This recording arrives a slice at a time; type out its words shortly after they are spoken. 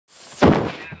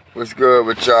What's good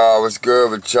with y'all? What's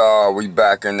good with y'all? We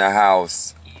back in the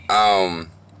house.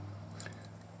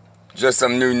 Just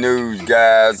some new news,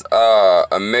 guys.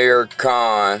 Amir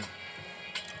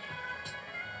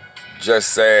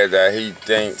just said that he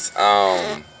thinks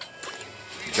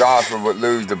Joshua would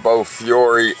lose to both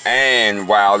Fury and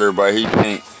Wilder, but he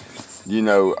thinks,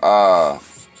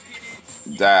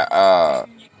 that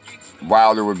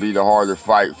Wilder would be the harder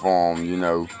fight for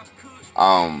him.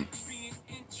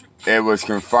 It was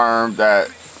confirmed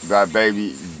that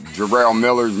baby Jarrell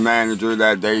Miller's manager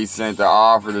that they sent the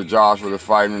offer to Joshua to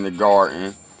fight in the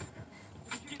Garden.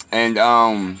 And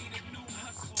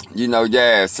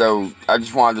so I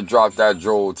just wanted to drop that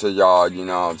jewel to y'all, you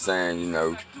know what I'm saying,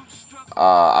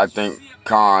 I think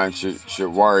Khan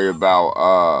should worry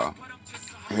about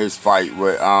his fight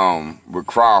with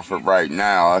Crawford right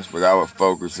now. That's what I would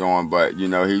focus on, but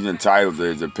he's entitled to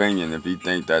his opinion. If he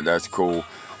think that that's cool,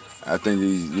 I think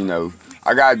he's,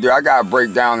 I gotta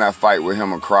break down that fight with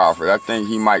him and Crawford. I think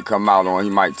he might come out on,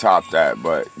 he might top that,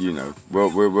 but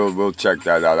we'll check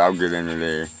that out. I'll get into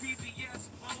there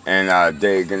and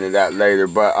dig into that later.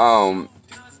 But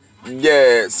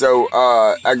yeah. So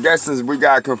I guess since we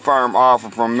got a confirmed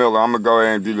offer from Miller, I'm gonna go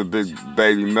ahead and do the big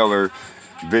baby Miller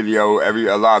video.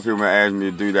 A lot of people asked me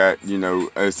to do that.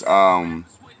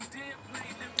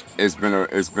 It's been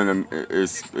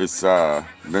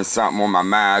something on my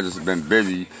mind. I just been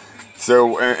busy.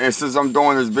 So and since I'm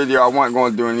doing this video, I wasn't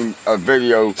going to do a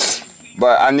video,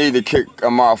 but I need to kick a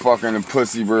motherfucker in the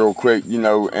pussy real quick,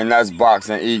 and that's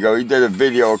Boxingego. He did a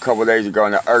video a couple days ago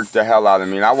and it irked the hell out of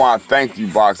me. And I want to thank you,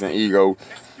 Boxingego,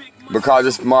 because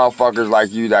it's motherfuckers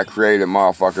like you that created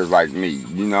motherfuckers like me.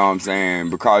 You know what I'm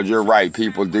saying? Because you're right,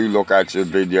 people do look at your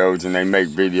videos and they make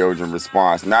videos in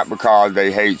response. Not because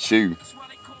they hate you.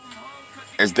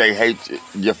 It's they hate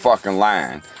your fucking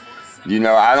line.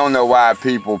 I don't know why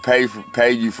people pay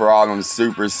you for all them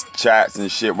super chats and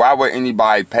shit. Why would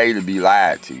anybody pay to be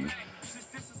lied to?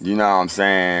 You know what I'm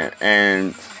saying?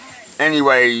 And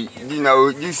anyway,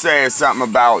 you said something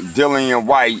about Dillian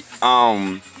White,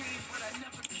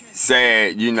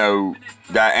 said,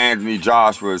 that Anthony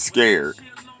Joshua is scared.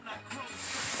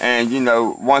 And,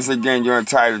 once again, you're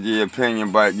entitled to your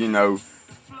opinion, but,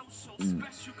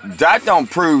 that don't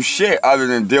prove shit other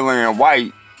than Dillian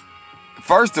White.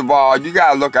 First of all, you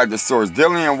gotta look at the source.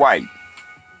 Dillian White.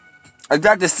 Is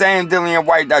that the same Dillian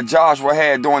White that Joshua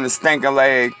had during the stinking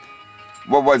leg?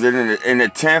 What was it, in the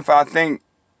 10th, I think?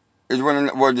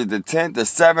 Was it the 10th, the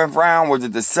 7th round? Was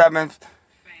it the 7th?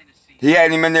 He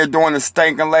had him in there doing the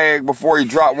stinking leg before he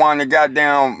dropped one of the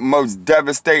goddamn most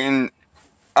devastating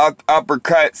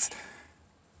uppercuts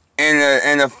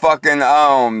in the fucking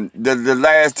the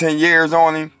last 10 years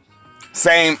on him.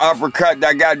 Same uppercut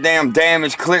that goddamn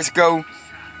damaged Klitschko.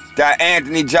 That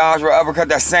Anthony Joshua uppercut,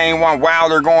 that same one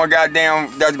Wilder going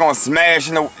goddamn, that's going to smash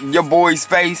in your boy's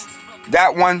face.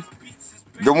 That one.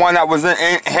 The one that was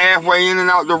halfway in and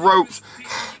out the ropes.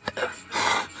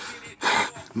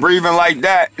 Breathing like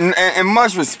that. And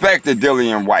much respect to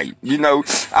Dillian White.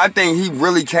 I think he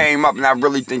really came up and I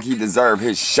really think he deserved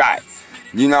his shot.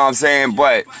 You know what I'm saying?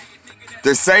 But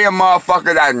to say a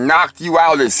motherfucker that knocked you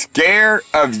out is scared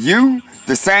of you,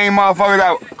 the same motherfucker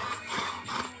that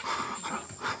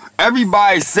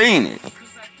everybody's seen it,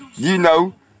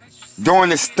 doing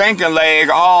the stinking leg,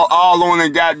 all on the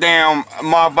goddamn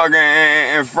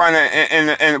motherfucker in front of,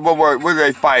 and where did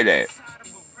they fight at?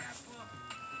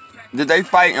 Did they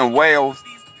fight in Wales?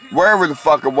 Wherever the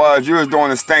fuck it was, you was doing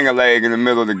the stinking leg in the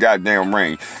middle of the goddamn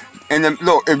ring. And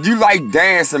look, if you like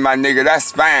dancing, my nigga,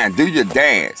 that's fine. Do your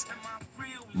dance.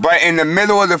 But in the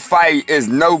middle of the fight is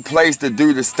no place to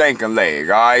do the stinking leg,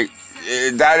 alright?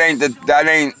 That ain't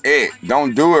it.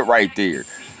 Don't do it right there.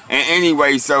 And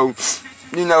anyway, so,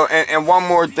 and one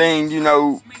more thing, he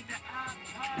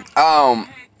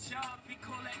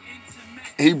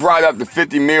brought up the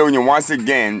 50 million once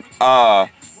again.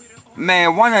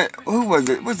 Man, who was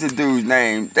it? What's the dude's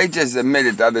name? They just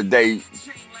admitted the other day.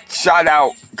 Shout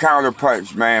out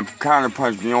Counterpunch, man.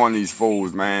 Counterpunch beyond these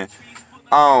fools, man.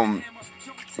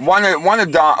 One of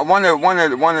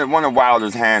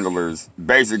Wilder's handlers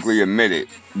basically admitted,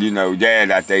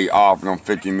 that they offered him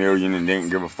 50 million and didn't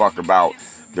give a fuck about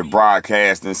the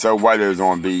broadcasting. So whether it's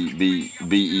on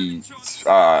BT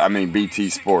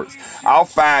Sports, I'll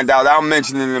find out. I'll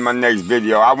mention it in my next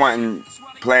video. I wasn't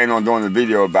planning on doing a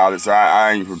video about it, so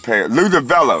I ain't prepared. Lou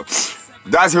DiVello.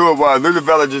 That's who it was. Lou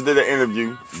DiVello just did an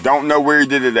interview. Don't know where he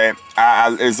did it at.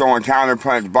 It's on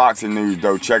Counterpunch Boxing News,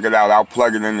 though. Check it out. I'll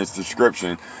plug it in this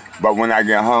description. But when I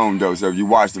get home, though, so if you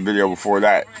watch the video before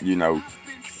that,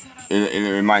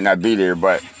 it might not be there.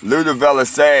 But Lou DiVello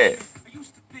said,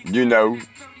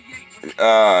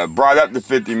 brought up the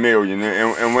 50 million,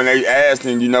 and when they asked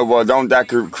him, you know, well, don't that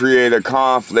create a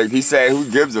conflict? He said, who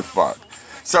gives a fuck?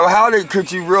 So how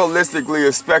could you realistically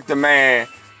expect a man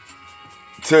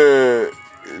to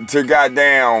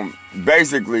goddamn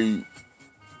basically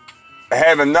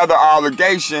have another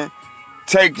obligation,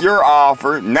 take your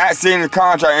offer, not seeing the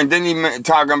contract, and then he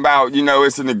talking about, you know,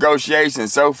 it's a negotiation.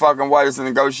 So fucking what? It's a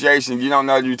negotiation. You don't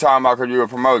know what you're talking about because you're a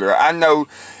promoter. I know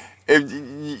if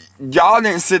y'all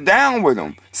didn't sit down with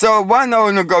him. So it wasn't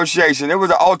no negotiation. It was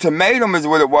an ultimatum is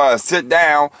what it was. Sit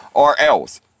down or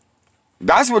else.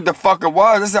 That's what the fuck it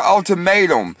was. It's an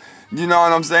ultimatum. You know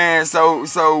what I'm saying?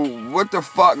 So what the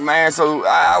fuck, man? So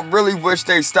I really wish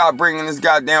they stopped bringing this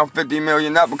goddamn 50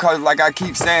 million up, because like I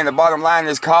keep saying, the bottom line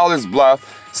is call his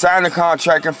bluff, sign the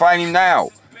contract, and fight him now.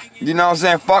 You know what I'm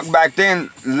saying? Fuck back then.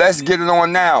 Let's get it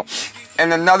on now.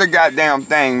 And another goddamn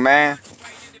thing, man.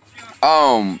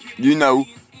 You know,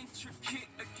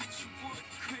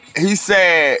 he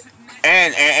said,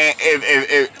 and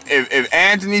if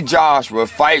Anthony Joshua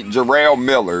fight Jarrell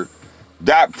Miller,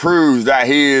 that proves that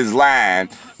he is lying,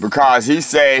 because he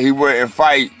said he wouldn't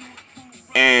fight,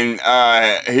 and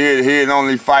he'd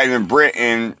only fight in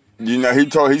Britain. You know, he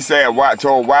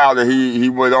told Wilder he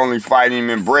would only fight him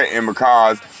in Britain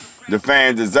because the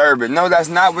fans deserve it. No, that's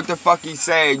not what the fuck he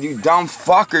said. You dumb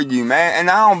fucker, you, man. And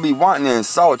I don't be wanting to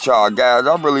insult y'all guys.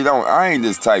 I really don't. I ain't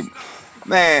this type.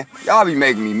 Man, y'all be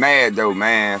making me mad though,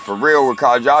 man. For real,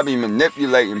 because y'all be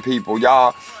manipulating people.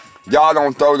 Y'all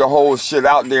don't throw the whole shit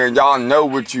out there, and y'all know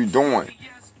what you doing.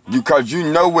 Because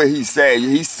you know what he said.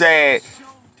 He said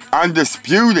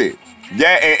undisputed.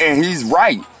 Yeah, and he's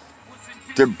right.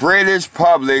 The British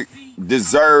public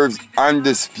deserves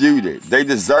undisputed. They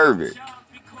deserve it.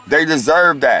 They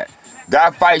deserve that.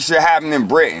 That fight should happen in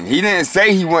Britain. He didn't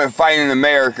say he wouldn't fight in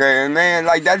America. And man,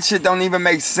 like that shit don't even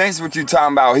make sense what you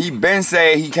talking about. He been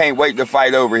saying he can't wait to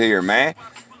fight over here, man.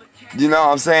 You know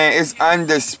what I'm saying? It's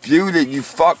undisputed, you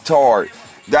fucktard,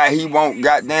 that he won't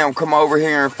goddamn come over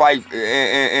here and fight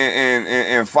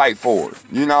and fight for it.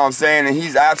 You know what I'm saying? And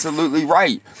he's absolutely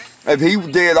right. If he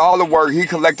did all the work, he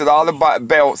collected all the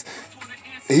belts,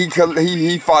 he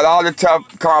fought all the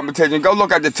tough competition. Go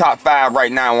look at the top 5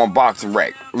 right now on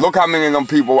Boxingego. Look how many of them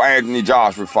people Anthony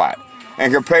Joshua fought,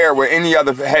 and compare it with any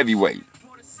other heavyweight.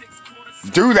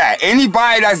 Do that.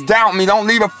 Anybody that's doubting me, don't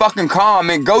leave a fucking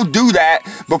comment. Go do that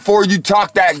before you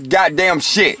talk that goddamn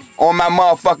shit on my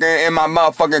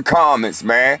motherfucking comments,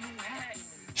 man.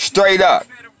 Straight up.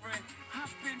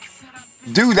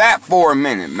 Do that for a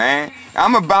minute, man.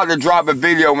 I'm about to drop a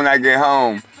video when I get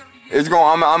home.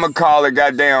 I'm gonna call it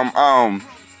goddamn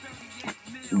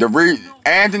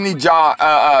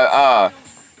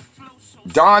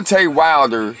Deontay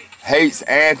Wilder hates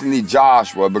Anthony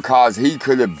Joshua because he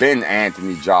could have been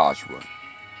Anthony Joshua.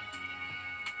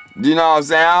 You know what I'm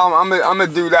saying? I'm gonna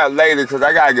do that later, because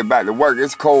I gotta get back to work.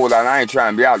 It's cold out. I ain't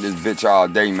trying to be out this bitch all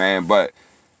day, man. But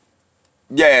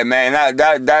yeah, man,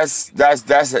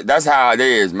 that's how it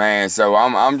is, man. So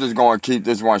I'm just gonna keep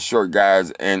this one short,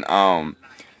 guys, and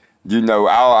you know,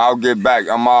 I'll get back.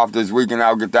 I'm off this weekend.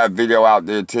 I'll get that video out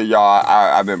there to y'all.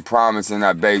 I've been promising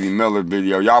that Baby Miller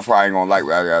video. Y'all probably ain't gonna like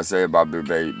what I gotta say about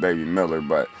Baby Miller,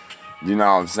 but you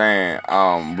know what I'm saying?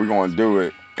 We're gonna do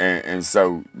it. And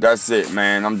so that's it,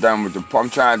 man. I'm done with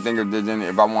I'm trying to think if there's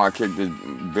if I want to kick this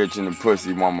bitch in the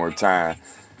pussy one more time.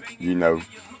 You know,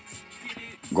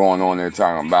 going on there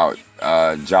talking about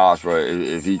Joshua,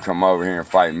 if he come over here and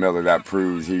fight Miller, that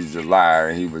proves he's a liar,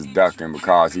 and he was ducking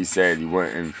because he said he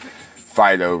wouldn't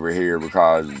fight over here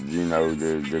because, you know,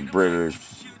 the British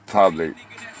public,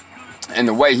 and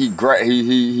the way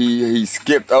he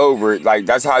skipped over it, like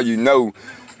that's how you know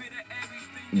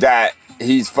that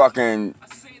he's fucking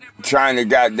trying to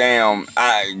goddamn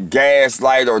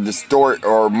gaslight or distort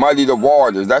or muddy the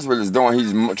waters. That's what it's doing.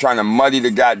 He's trying to muddy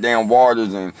the goddamn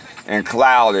waters and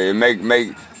cloud it and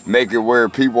make it where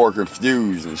people are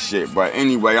confused and shit. But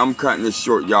anyway, I'm cutting this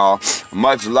short, y'all.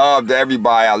 Much love to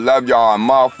everybody. I love y'all. And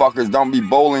motherfuckers, don't be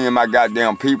bullying my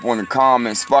goddamn people in the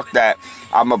comments. Fuck that.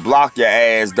 I'ma block your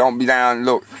ass. Don't be down.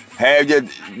 Look, have your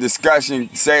discussion.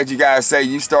 Say what you gotta say.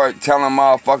 You start telling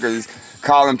motherfuckers,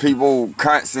 calling people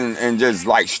cunts and just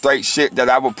like straight shit that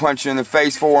I would punch you in the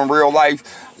face for in real life.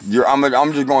 I'm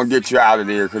just gonna get you out of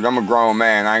there, because I'm a grown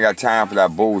man. I ain't got time for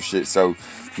that bullshit. So,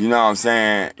 you know what I'm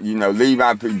saying? You know,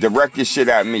 direct your shit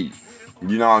at me.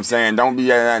 You know what I'm saying? Don't be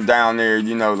down there,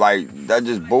 you know, like, that's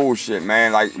just bullshit,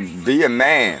 man. Like, be a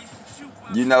man.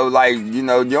 You know, like, you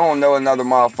know, you don't know another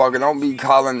motherfucker. Don't be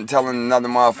telling another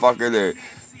motherfucker to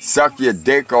suck your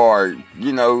dick or,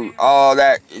 you know, all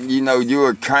that. You know, you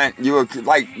a cunt.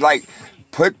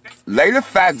 Lay the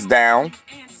facts down.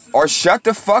 or shut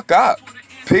the fuck up.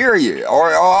 Period.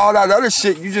 Or all that other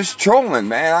shit, you just trolling,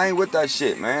 man. I ain't with that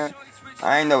shit, man.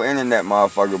 I ain't no internet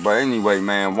motherfucker. But anyway,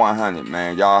 man, 100,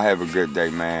 man. Y'all have a good day,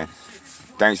 man.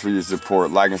 Thanks for your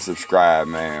support. Like and subscribe,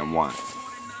 man. 1.